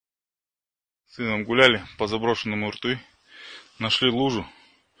сыном гуляли по заброшенному рту, нашли лужу.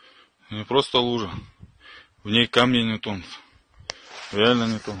 Не просто лужа, в ней камни не тонут. Реально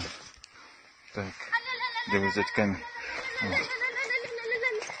не тонут. Так, где взять камень? Вот.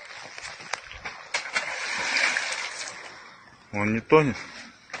 Он не тонет.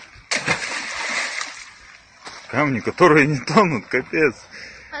 Камни, которые не тонут, капец.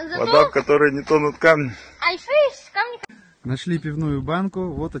 Вода, в которой не тонут камни. Нашли пивную банку,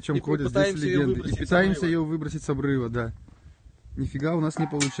 вот о чем ходят здесь легенды. И пытаемся ее выбросить с обрыва, да. Нифига у нас не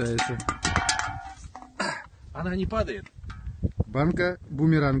получается. Она не падает. Банка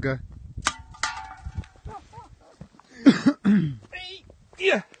бумеранга.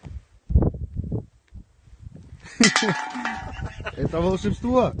 Это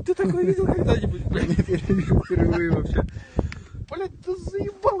волшебство. Ты такое видел когда-нибудь? Нет, я не видел впервые вообще. Блядь, да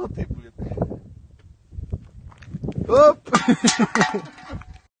заебала ты, блядь. Оп!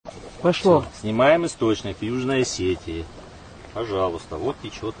 Пошло. Снимаем источник Южной Осетии. Пожалуйста, вот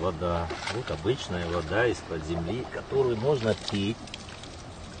течет вода. Вот обычная вода из-под земли, которую можно пить,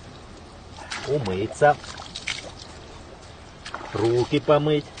 умыться, руки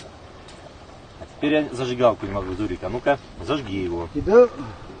помыть. А теперь я зажигалку не могу дурить. А ну-ка, зажги его. Да.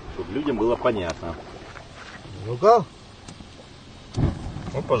 Чтобы людям было понятно. Ну-ка.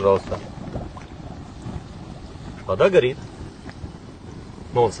 Вот, пожалуйста. Вода горит.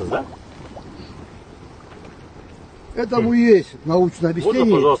 Нонсенс, да? Этому есть научное объяснение.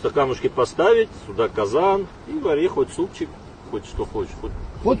 Можно, пожалуйста, камушки поставить, сюда казан и вари хоть супчик, хоть что хочешь,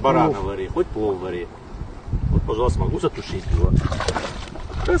 хоть барана вари, хоть плов вари. Вот, пожалуйста, могу затушить его.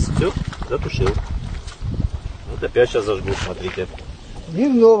 Раз, все, затушил. Вот опять сейчас зажгу, смотрите.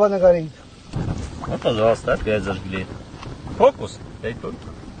 Дневного она горит. Вот, пожалуйста, опять зажгли. Фокус, опять только.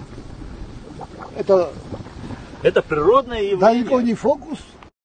 Это природное явление. далеко не фокус.